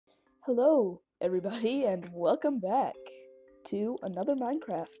Hello, everybody, and welcome back to another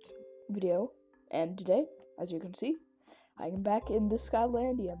Minecraft video. And today, as you can see, I am back in the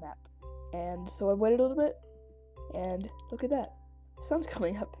Skylandia map. And so I waited a little bit, and look at that. The sun's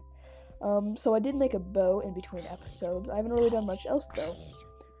coming up. So I did make a bow in between episodes. I haven't really done much else, though.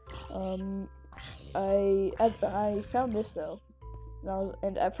 I found this, though.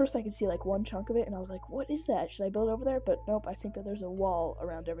 And at first I could see like one chunk of it, and I was like, what is that? Should I build over there? But nope, I think that there's a wall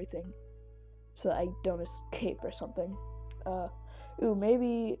around everything, so that I don't escape or something.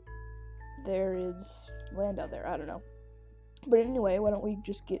 Maybe there is land out there. I don't know. But anyway, why don't we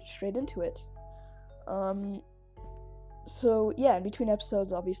just get straight into it? So yeah, in between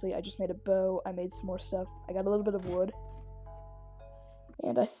episodes, obviously, I just made a bow. I made some more stuff. I got a little bit of wood,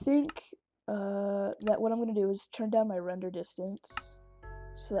 and I think that what I'm gonna do is turn down my render distance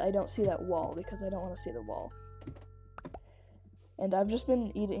so that I don't see that wall, because I don't want to see the wall. And I've just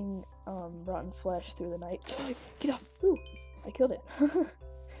been eating rotten flesh through the night. Get off! Ooh, I killed it. It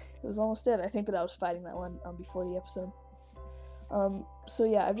was almost dead. I think that I was fighting that one before the episode. So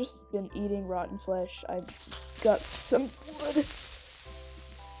yeah, I've just been eating rotten flesh. I got some wood.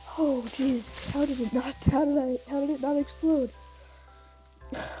 Oh jeez, how did it not explode?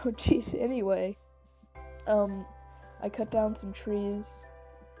 Oh jeez. Anyway, I cut down some trees.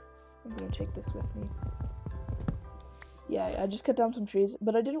 I'm gonna take this with me. Yeah, I just cut down some trees,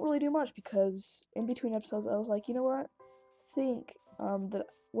 but I didn't really do much because in between episodes I was like, you know what? I think that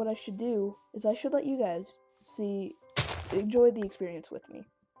what I should do is I should let you guys enjoy the experience with me.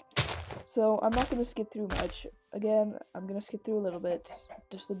 So I'm not gonna skip through much. Again, I'm gonna skip through a little bit,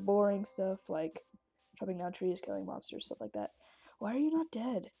 just the boring stuff like chopping down trees, killing monsters, stuff like that. Why are you not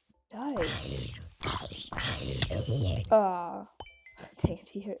dead? Die. Ah, dang it,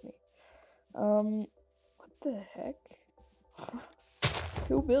 he hurt me. What the heck?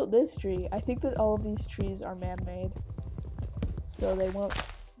 Who built this tree? I think that all of these trees are man-made, so they won't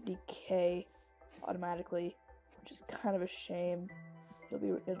decay automatically, which is kind of a shame.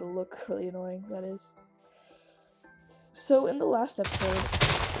 It'll look really annoying, that is. So in the last episode,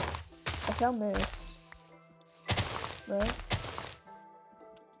 I found this, right?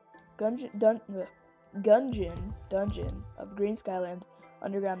 Dungeon of Green Skyland,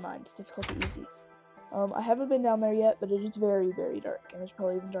 Underground Mines, difficulty easy. I haven't been down there yet, but it is very, very dark, and it's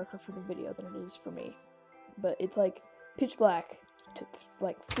probably even darker for the video than it is for me. But it's like pitch black,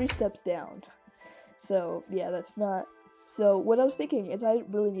 like 3 steps down. So yeah, that's not. So what I was thinking is I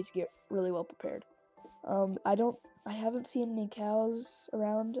really need to get really well prepared. I haven't seen any cows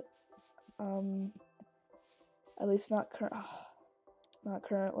around. At least not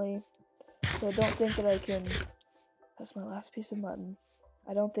currently. So I don't think that I can. That's my last piece of mutton.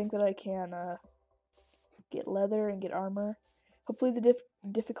 I don't think that I can get leather and get armor. Hopefully the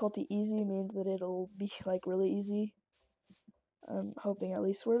difficulty easy means that it'll be like really easy. I'm hoping at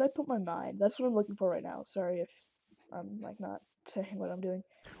least. Where did I put my mine? That's what I'm looking for right now. Sorry if I'm like not saying what I'm doing.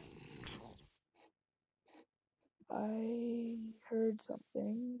 I heard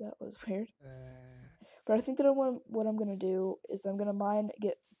something that was weird. But I think that what I'm gonna do is I'm gonna mine,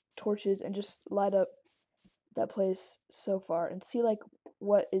 get torches, and just light up that place so far and see like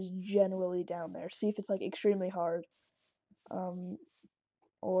what is generally down there. See if it's like extremely hard.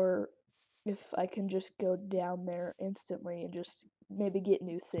 Or if I can just go down there instantly and just maybe get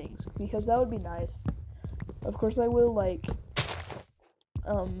new things, because that would be nice. Of course I will like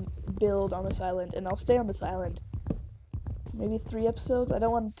build on this island, and I'll stay on this island maybe 3 episodes. I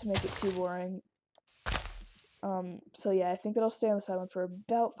don't want to make it too boring. So yeah, I think that I'll stay on this island for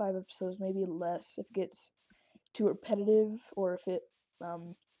about 5 episodes, maybe less if it gets too repetitive, or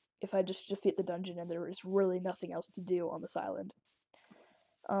if I just defeat the dungeon and there is really nothing else to do on this island.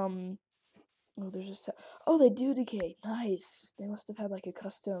 Oh, oh, they do decay. Nice. They must have had like a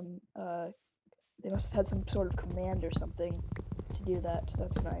custom. They must have had some sort of command or something to do that.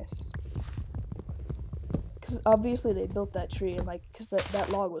 That's nice. Because obviously they built that tree and like, because that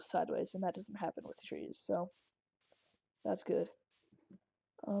log was sideways, and that doesn't happen with trees. So that's good.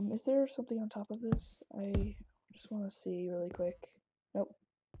 Is there something on top of this? I just want to see really quick. Nope.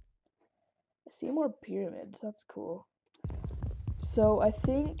 I see more pyramids. That's cool. So I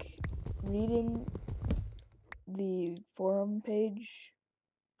think reading the forum page,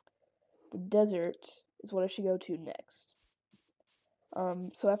 the desert is what I should go to next.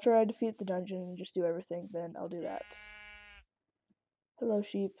 So after I defeat the dungeon and just do everything, then I'll do that. Hello,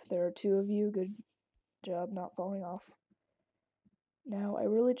 sheep. There are 2 of you. Good job not falling off. Now, I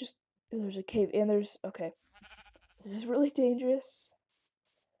really just... There's a cave, and there's... Okay. This is really dangerous.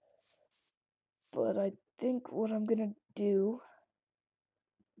 But I think what I'm gonna do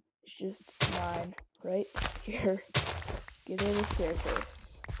just mine right here. Get in the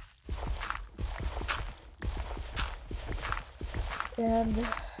staircase. And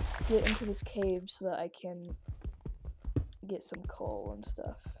get into this cave so that I can get some coal and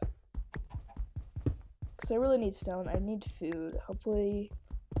stuff. Because I really need stone. I need food. Hopefully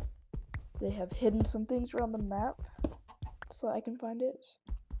they have hidden some things around the map so I can find it.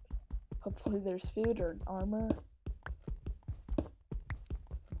 Hopefully there's food or armor.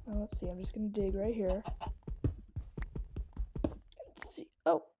 Well, let's see. I'm just going to dig right here. Let's see.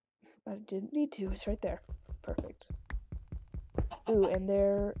 Oh, I didn't need to. It's right there. Perfect. Ooh, and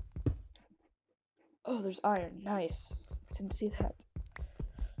there... Oh, there's iron. Nice. Didn't see that.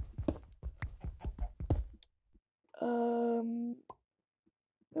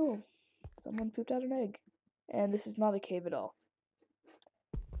 Oh, someone pooped out an egg. And this is not a cave at all.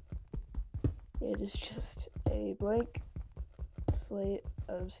 It is just a blank slate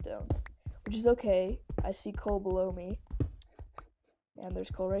of stone, which is okay. I see coal below me, and there's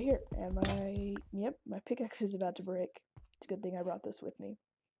coal right here. And my pickaxe is about to break. It's a good thing I brought this with me.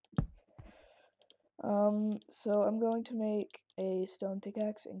 So I'm going to make a stone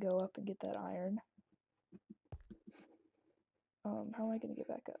pickaxe and go up and get that iron. How am I gonna get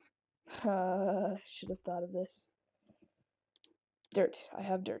back up? Should have thought of this. Dirt. I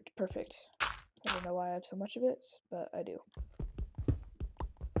have dirt. Perfect. I don't know why I have so much of it, but I do.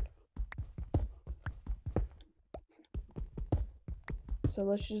 So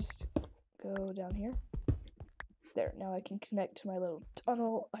let's just go down here. There, now I can connect to my little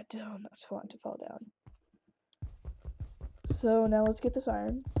tunnel. I don't want to fall down. So now let's get this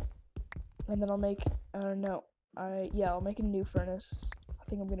iron. And then I'll make, I'll make a new furnace. I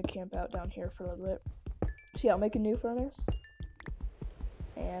think I'm gonna camp out down here for a little bit. So yeah, I'll make a new furnace.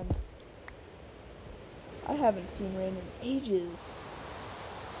 And I haven't seen rain in ages.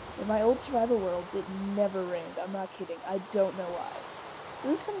 In my old survival worlds, it never rained. I'm not kidding. I don't know why.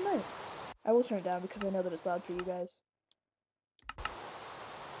 This is kind of nice. I will turn it down because I know that it's loud for you guys.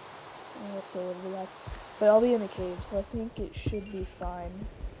 It's still a little bit loud. But I'll be in a cave, so I think it should be fine.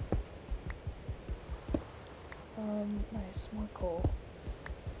 Nice. More coal.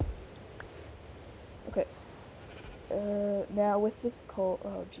 Okay. Now with this coal...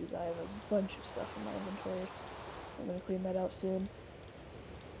 Oh, jeez, I have a bunch of stuff in my inventory. I'm gonna clean that out soon.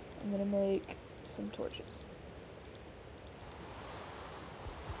 I'm gonna make some torches.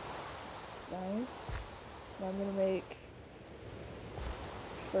 Nice. Now I'm gonna make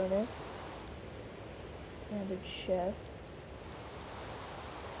furnace and a chest.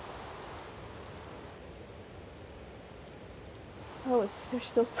 Oh, there's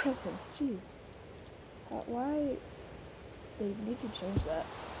still presents. Jeez. Why? They need to change that.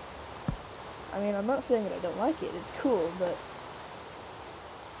 I mean, I'm not saying that I don't like it. It's cool, but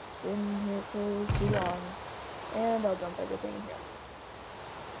it's been here for too long. And I'll dump everything in here.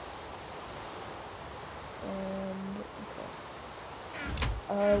 And, okay.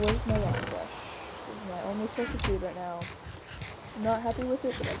 Where's my long flesh? This is my only source of food right now. I'm not happy with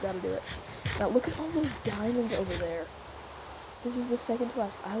it, but I've got to do it. Now, look at all those diamonds over there. This is the second to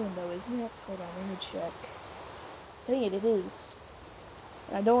last island, though, isn't it? Hold on, let me check. Dang it, it is.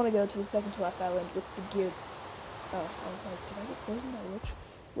 And I don't want to go to the second to last island with the gear. Oh, I was like, did I get poisoned by a witch?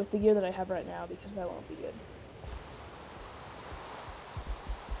 With the gear that I have right now, because that won't be good.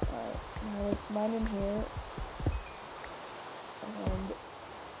 Alright, now let's mine in here. And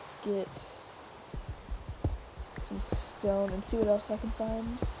get some stone and see what else I can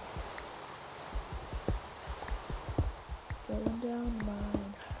find. Going down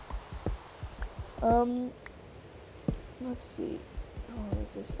mine. Let's see. Oh, what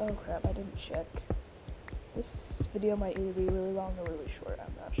is this? Oh crap, I didn't check. This video might either be really long or really short,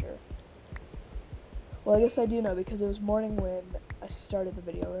 I'm not sure. Well, I guess I do know because it was morning when I started the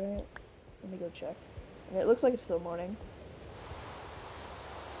video, right? Let me go check. And it looks like it's still morning.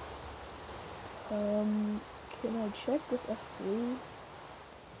 Can I check with F3? It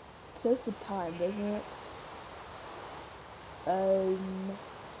says the time, doesn't it? Let's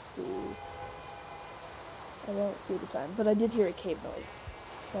see. I don't see the time, but I did hear a cave noise.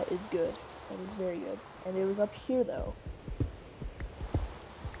 That is good. That is very good. And it was up here, though.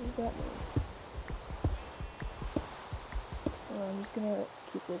 What does that mean? Well, I'm just gonna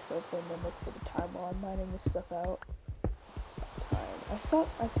keep this open and look for the time while I'm mining this stuff out. Time.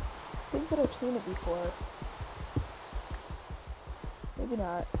 I think that I've seen it before. Maybe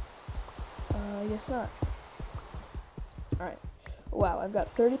not. I guess not. Alright. Wow, I've got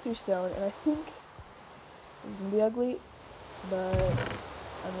 33 stone, and I think it's gonna be ugly, but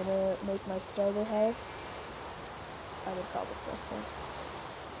I'm gonna make my starter house out of cobblestone.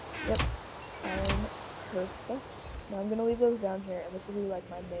 Yep. Iron. Perfect. Now I'm gonna leave those down here, and this will be like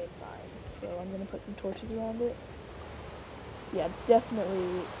my main mine. So I'm gonna put some torches around it. Yeah, it's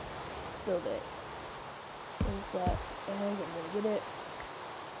definitely still day. There's that egg. I'm gonna get it.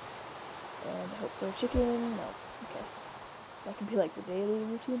 And hope for a chicken. No. Okay. That can be like the daily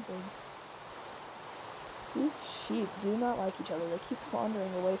routine thing. These sheep do not like each other. They keep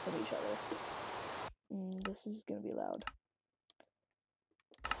wandering away from each other. This is gonna be loud.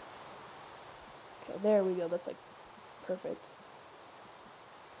 Okay, there we go. That's like perfect.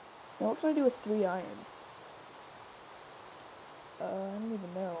 Now what can I do with 3 iron? I don't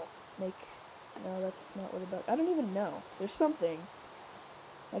even know. No, that's not what about. I don't even know. There's something.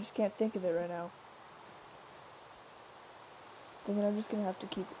 I just can't think of it right now. Thinking I'm just gonna have to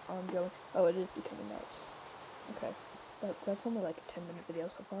keep on going. Oh, it is becoming night. Okay. That's only like a 10-minute video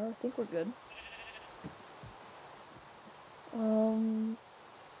so far. I think we're good.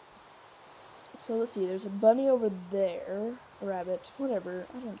 So let's see, there's a bunny over there. A rabbit. Whatever.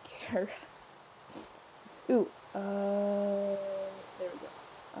 I don't care. Ooh, there we go.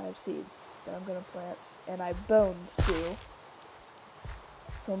 I have seeds that I'm gonna plant. And I have bones too.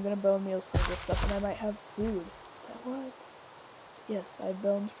 So I'm gonna bone meal some of this stuff and I might have food. What? Yes, I have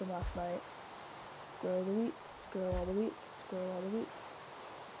bones from last night. Grow the wheats, grow all the wheats, grow all the wheats,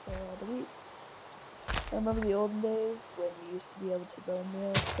 grow all the wheats. I remember the olden days when you used to be able to bone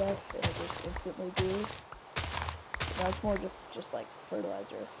meal stuff and it just instantly grew. But now it's more just like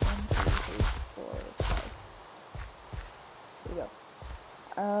fertilizer. 1, 2, 3, 4, 5. Here we go.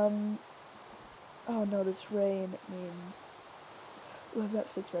 Oh no, this rain means... Ooh, I've got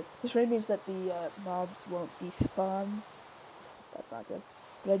 6 bread. This rain means that the mobs won't despawn. That's not good.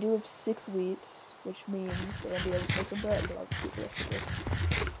 But I do have 6 wheat, which means that I'll be able to make some bread, but I'll just keep the rest of this.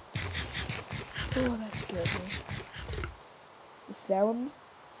 Oh, that scared me. The sound,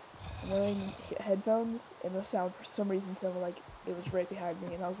 I'm wearing headphones, and the sound for some reason sounded like it was right behind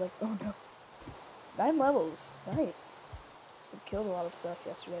me, and I was like, oh no. 9 levels, nice. Must have killed a lot of stuff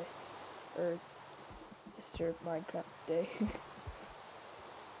yesterday. Or, yesterday Minecraft day.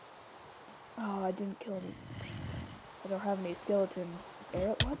 Oh, I didn't kill any. Dang it. I don't have any skeleton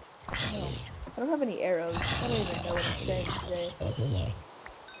arrow. What? No. I don't have any arrows. I don't even know what I'm saying today.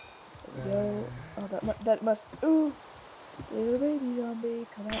 There we go. Oh, that must. Ooh! Little baby zombie,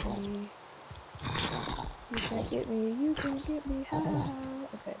 come at me. You can't get me. You can't get me. Ha ha ha.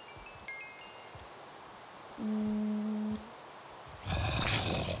 Okay.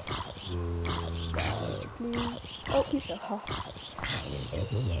 Please. Oh, he fell. Ha.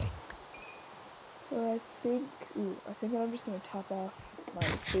 So I think I'm just gonna top off my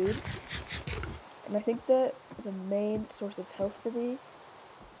food. And I think that the main source of health for me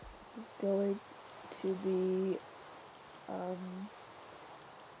is going to be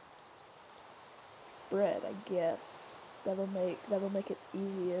bread, I guess. That'll make it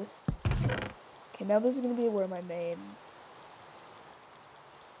easiest. Okay, now this is gonna be where my main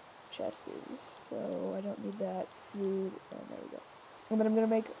chest is, so I don't need that food. Oh, there we go. And then I'm gonna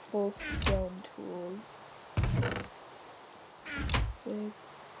make full stone tools.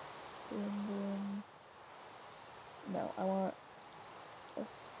 Sticks. Boom, boom. No, I want a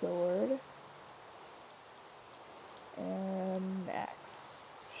sword and an axe.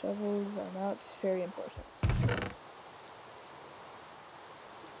 Shovels are not very important.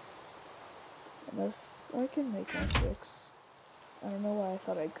 Unless I can make more sticks. I don't know why I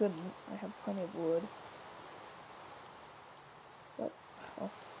thought I couldn't. I have plenty of wood. What? Oh.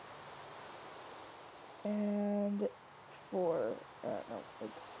 And 4. No,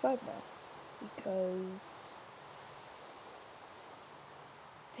 it's 5 now. Because...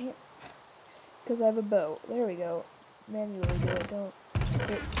 Dang it. Because I have a bow. There we go. Manually do it. Don't just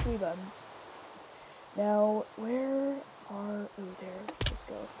hit 3 buttons. Now, where are... Oh, there's the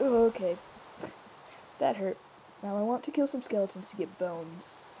skeleton. Oh, okay. That hurt. Now I want to kill some skeletons to get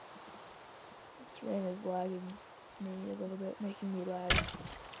bones. This rain is lagging me a little bit, making me lag.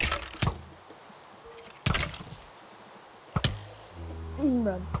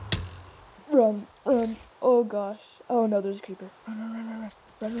 Run. Run. Run. Oh gosh. Oh no, there's a creeper. Run, run, run, run, run.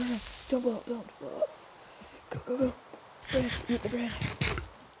 Run, run, run. Don't blow up, don't blow up. Go, go, go. Bread. Eat the bread.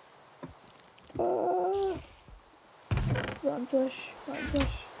 Rotten flesh. Rotten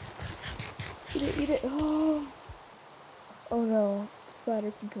flesh. Eat it, eat it. Oh. Oh no. The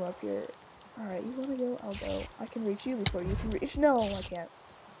spider can come up here. Alright, you wanna go? I'll go. I can reach you before you can reach. No, I can't.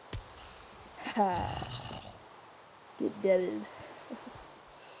 Ha. Get deaded.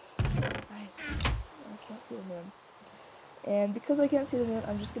 Nice. I can't see the moon. And because I can't see the moon,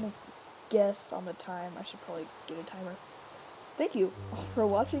 I'm just gonna guess on the time. I should probably get a timer. thank you for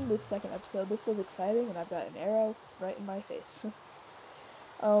watching this second episode. This was exciting, and I've got an arrow right in my face.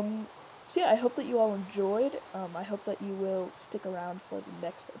 So yeah, I hope that you all enjoyed. I hope that you will stick around for the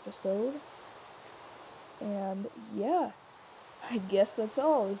next episode. And yeah, I guess that's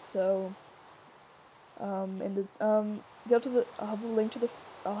all. So, in the go to the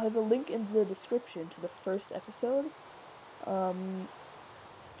I'll have a link in the description to the first episode.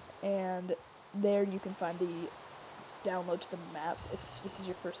 And there you can find the download to the map if this is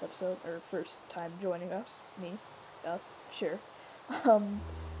your first episode or first time joining us, sure. Um,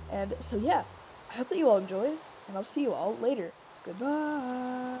 and so yeah, I hope that you all enjoyed, and I'll see you all later.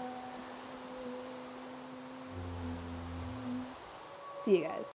 Goodbye. See you guys.